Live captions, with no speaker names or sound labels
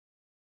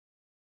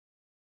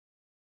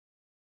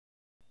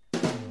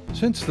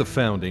Since the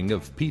founding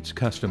of Pete's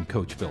Custom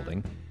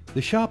Coachbuilding,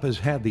 the shop has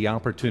had the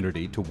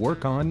opportunity to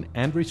work on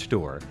and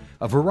restore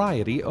a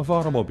variety of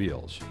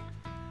automobiles.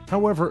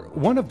 However,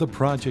 one of the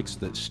projects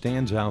that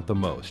stands out the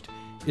most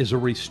is a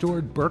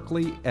restored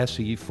Berkeley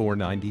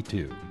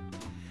SE492.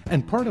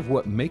 And part of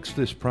what makes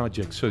this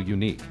project so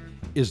unique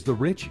is the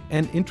rich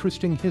and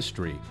interesting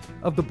history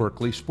of the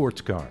Berkeley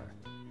sports car.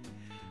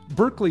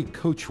 Berkeley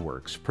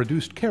Coachworks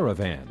produced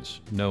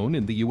caravans, known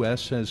in the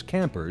U.S. as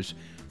campers,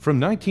 from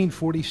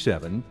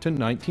 1947 to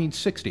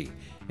 1960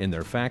 in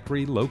their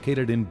factory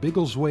located in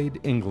Biggleswade,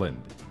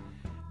 England.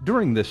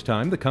 During this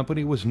time, the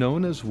company was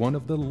known as one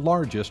of the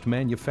largest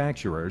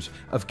manufacturers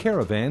of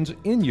caravans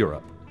in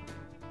Europe.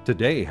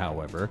 Today,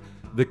 however,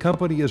 the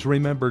company is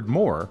remembered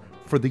more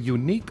for the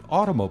unique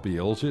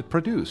automobiles it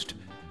produced,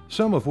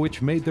 some of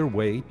which made their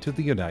way to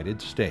the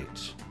United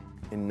States.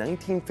 In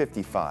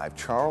 1955,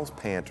 Charles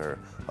Panter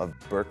of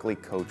Berkeley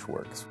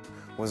Coachworks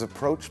was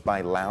approached by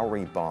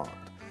Lowry Bond.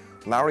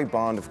 Lowry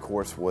Bond, of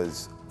course,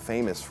 was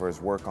famous for his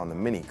work on the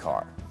mini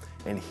car,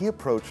 and he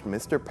approached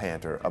Mr.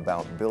 Panter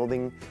about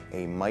building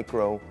a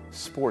micro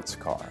sports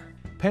car.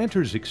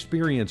 Panter's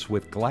experience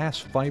with glass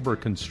fiber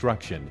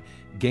construction,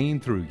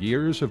 gained through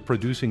years of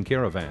producing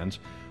caravans,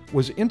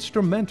 was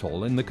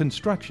instrumental in the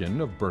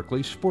construction of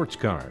Berkeley sports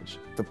cars.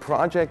 The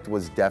project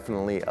was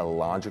definitely a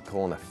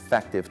logical and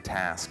effective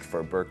task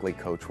for Berkeley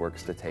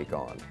Coachworks to take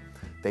on.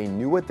 They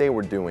knew what they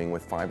were doing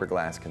with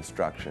fiberglass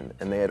construction,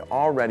 and they had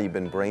already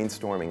been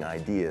brainstorming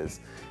ideas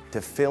to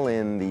fill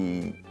in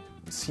the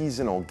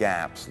seasonal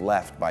gaps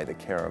left by the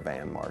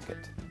caravan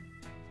market.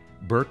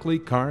 Berkeley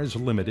Cars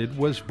Limited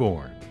was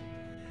born.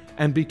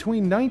 And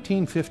between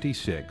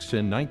 1956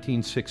 and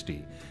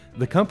 1960,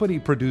 the company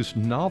produced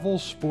novel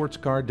sports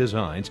car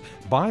designs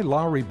by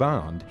Lowry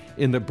Bond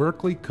in the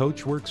Berkeley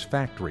Coachworks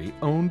factory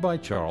owned by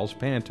Charles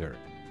Panter.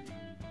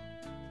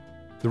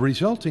 The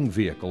resulting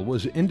vehicle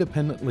was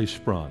independently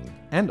sprung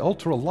and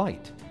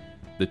ultra-light.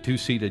 The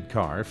two-seated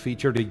car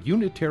featured a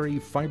unitary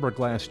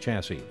fiberglass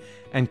chassis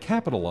and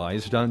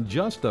capitalized on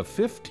just the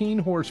 15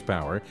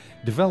 horsepower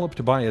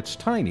developed by its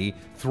tiny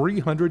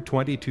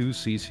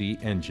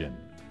 322cc engine.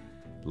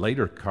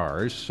 Later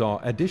cars saw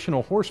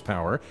additional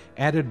horsepower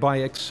added by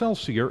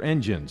Excelsior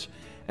engines,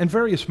 and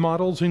various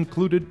models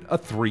included a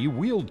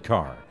three-wheeled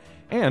car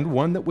and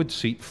one that would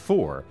seat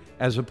four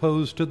as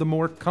opposed to the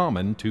more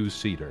common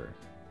two-seater.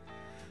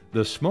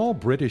 The small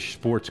British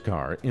sports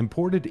car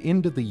imported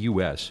into the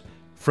U.S.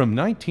 from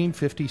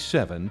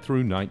 1957 through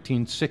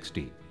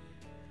 1960.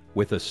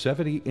 With a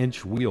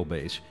 70-inch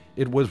wheelbase,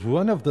 it was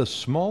one of the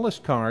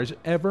smallest cars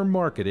ever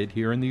marketed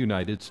here in the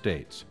United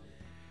States.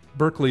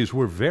 Berkeleys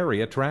were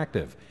very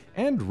attractive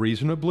and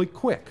reasonably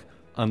quick,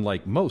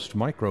 unlike most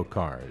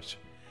microcars.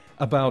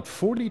 About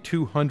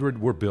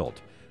 4,200 were built,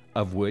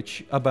 of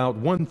which about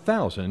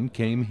 1,000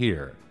 came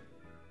here.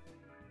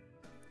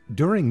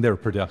 During their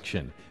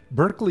production,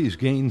 Berkeleys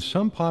gained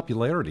some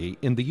popularity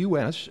in the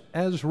U.S.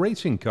 as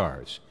racing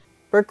cars.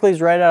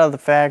 Berkeleys right out of the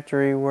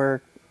factory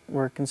were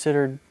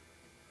considered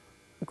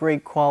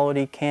great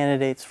quality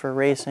candidates for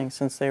racing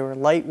since they were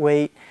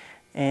lightweight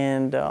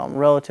and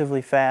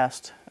relatively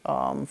fast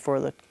for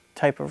the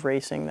type of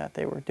racing that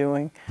they were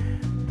doing.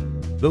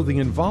 Though the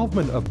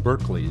involvement of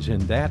Berkeleys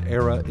in that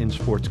era in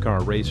sports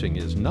car racing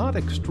is not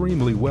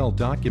extremely well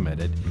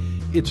documented,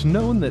 it's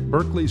known that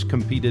Berkeleys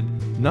competed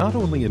not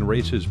only in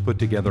races put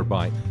together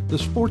by the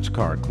Sports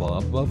Car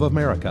Club of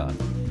America,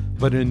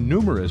 but in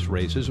numerous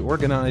races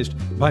organized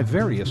by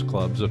various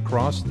clubs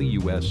across the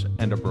U.S.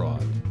 and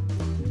abroad.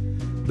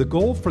 The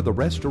goal for the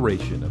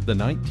restoration of the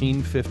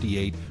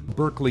 1958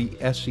 Berkeley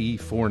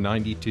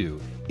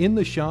SE492 in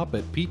the shop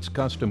at Pete's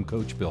Custom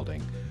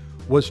Coachbuilding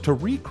was to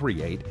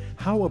recreate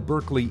how a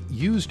Berkeley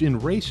used in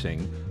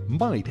racing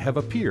might have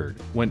appeared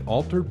when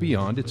altered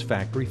beyond its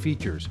factory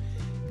features,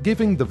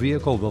 giving the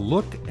vehicle the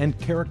look and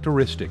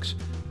characteristics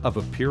of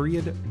a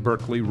period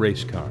Berkeley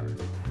race car.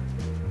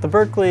 The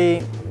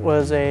Berkeley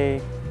was a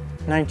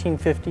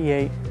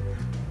 1958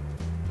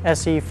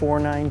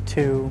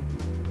 SE492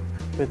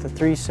 with a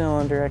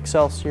 3-cylinder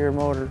Excelsior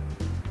motor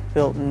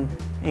built in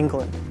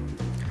England.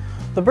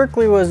 The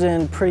Berkeley was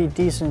in pretty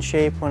decent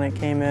shape when it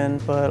came in,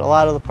 but a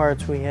lot of the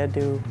parts we had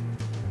to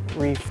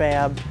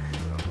refab.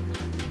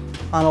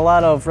 On a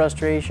lot of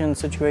restoration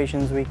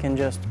situations, we can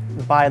just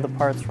buy the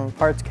parts from a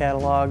parts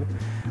catalog,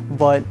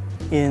 but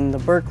in the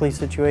Berkeley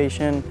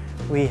situation,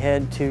 we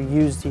had to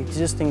use the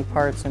existing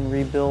parts and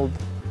rebuild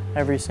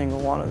every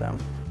single one of them.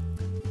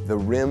 The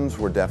rims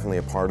were definitely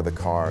a part of the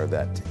car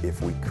that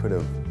if we could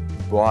have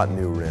bought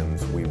new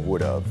rims, we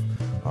would have.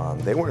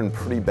 They were in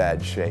pretty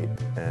bad shape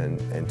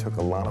and took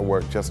a lot of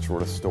work just to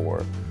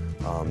restore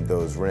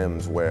those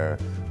rims where,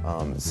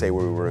 say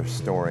we were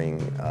restoring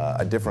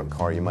a different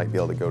car, you might be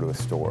able to go to a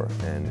store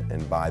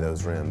and buy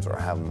those rims or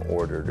have them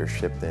ordered or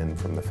shipped in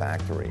from the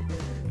factory.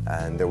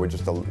 And there were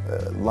just a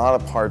lot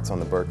of parts on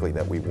the Berkeley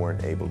that we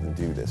weren't able to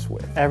do this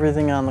with.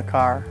 Everything on the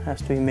car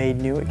has to be made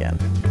new again.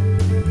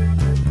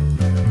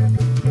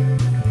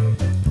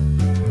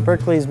 The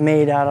Berkeley is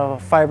made out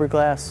of a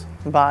fiberglass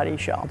body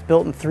shell. It's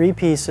built in 3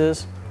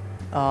 pieces.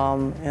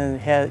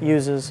 and it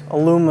uses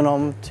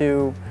aluminum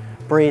to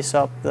brace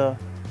up the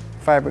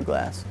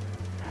fiberglass.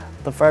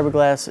 The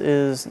fiberglass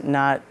is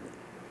not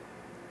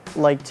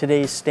like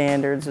today's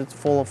standards. It's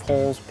full of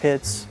holes,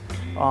 pits,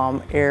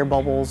 air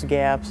bubbles,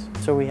 gaps.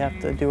 So we have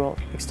to do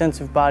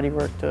extensive body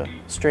work to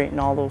straighten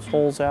all those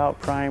holes out,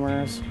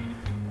 primers,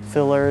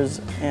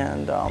 fillers,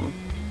 and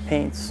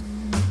paints.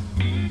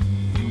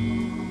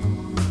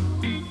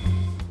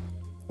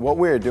 What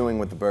we're doing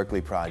with the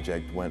Berkeley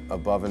project went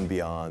above and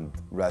beyond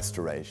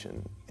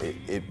restoration.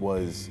 It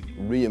was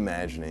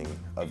reimagining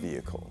a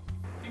vehicle.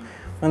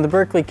 When the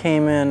Berkeley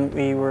came in,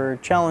 we were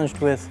challenged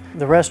with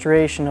the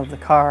restoration of the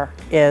car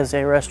as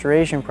a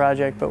restoration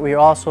project, but we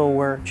also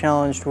were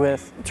challenged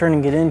with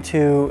turning it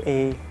into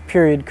a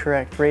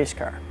period-correct race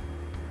car.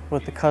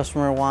 What the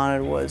customer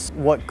wanted was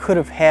what could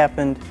have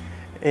happened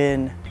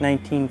in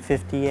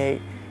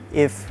 1958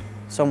 if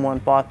someone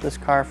bought this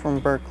car from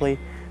Berkeley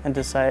and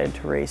decided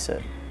to race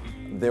it.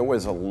 There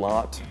was a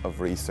lot of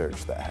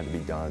research that had to be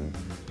done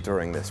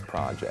during this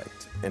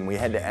project, and we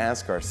had to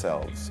ask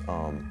ourselves,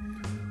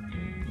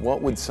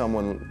 what would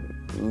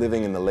someone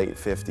living in the late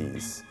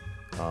 50s,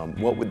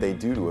 what would they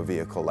do to a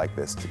vehicle like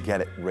this to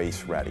get it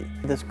race ready?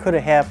 This could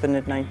have happened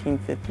in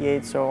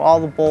 1958, so all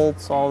the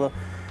bolts, all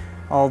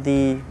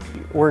the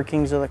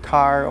workings of the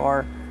car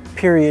are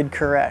period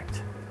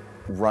correct.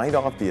 Right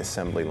off the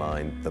assembly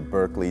line, the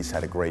Berkeleys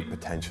had a great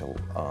potential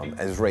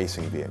as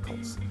racing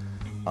vehicles.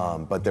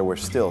 But there were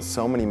still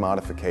so many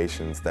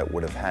modifications that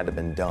would have had to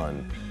been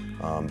done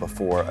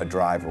before a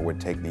driver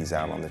would take these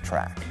out on the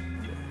track.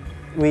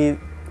 We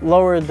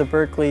lowered the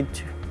Berkeley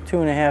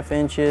 2.5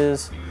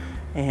 inches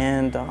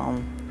and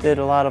did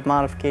a lot of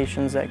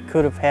modifications that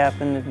could have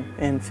happened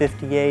in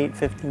 58,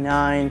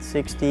 59,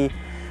 60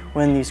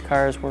 when these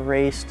cars were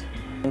raced.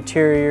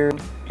 Interior,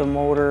 the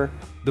motor.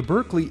 The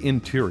Berkeley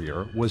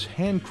interior was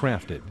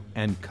handcrafted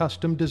and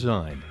custom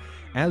designed,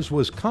 as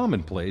was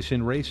commonplace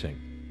in racing.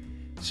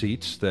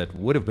 Seats that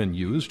would have been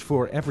used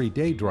for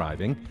everyday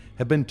driving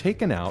have been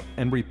taken out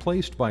and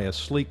replaced by a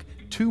sleek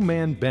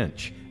two-man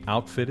bench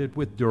outfitted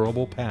with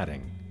durable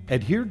padding.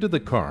 Adhered to the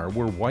car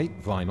were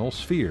white vinyl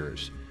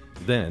spheres.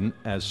 Then,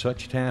 as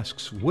such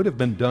tasks would have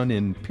been done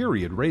in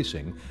period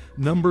racing,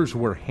 numbers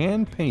were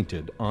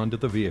hand-painted onto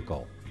the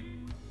vehicle.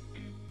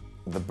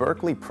 The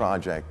Berkeley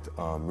project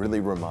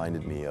really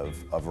reminded me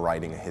of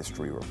writing a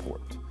history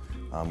report.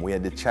 We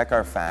had to check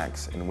our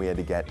facts and we had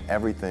to get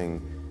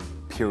everything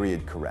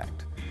period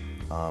correct.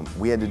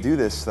 We had to do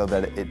this so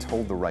that it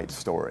told the right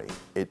story.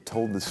 It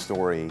told the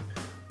story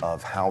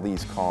of how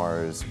these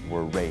cars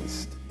were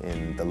raced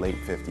in the late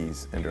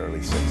 50s and early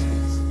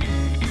 60s.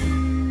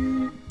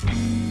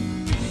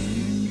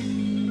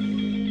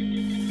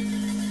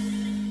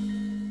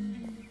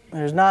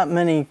 There's not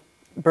many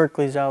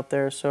Berkeleys out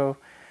there, so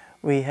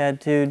we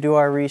had to do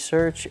our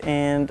research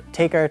and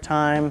take our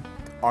time.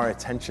 Our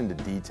attention to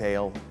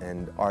detail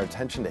and our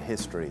attention to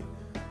history,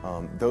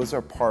 those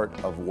are part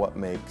of what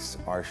makes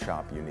our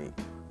shop unique.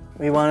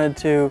 We wanted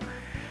to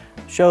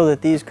show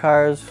that these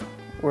cars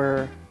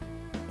were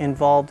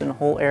involved in a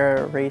whole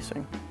era of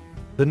racing.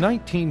 The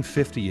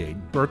 1958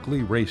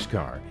 Berkeley race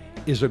car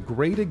is a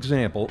great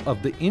example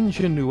of the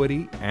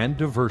ingenuity and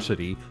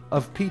diversity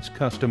of Pete's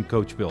Custom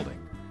Coachbuilding.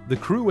 The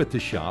crew at the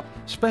shop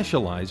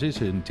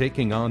specializes in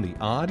taking on the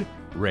odd,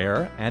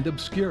 rare, and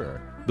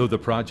obscure. Though the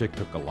project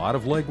took a lot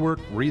of legwork,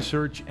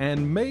 research,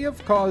 and may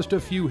have caused a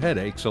few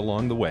headaches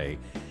along the way,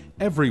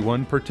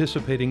 everyone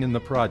participating in the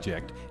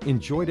project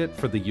enjoyed it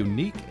for the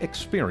unique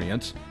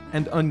experience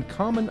and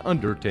uncommon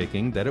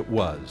undertaking that it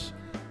was.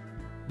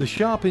 The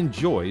shop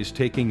enjoys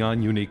taking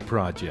on unique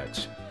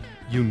projects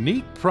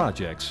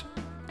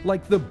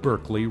like the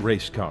Berkeley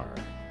race car.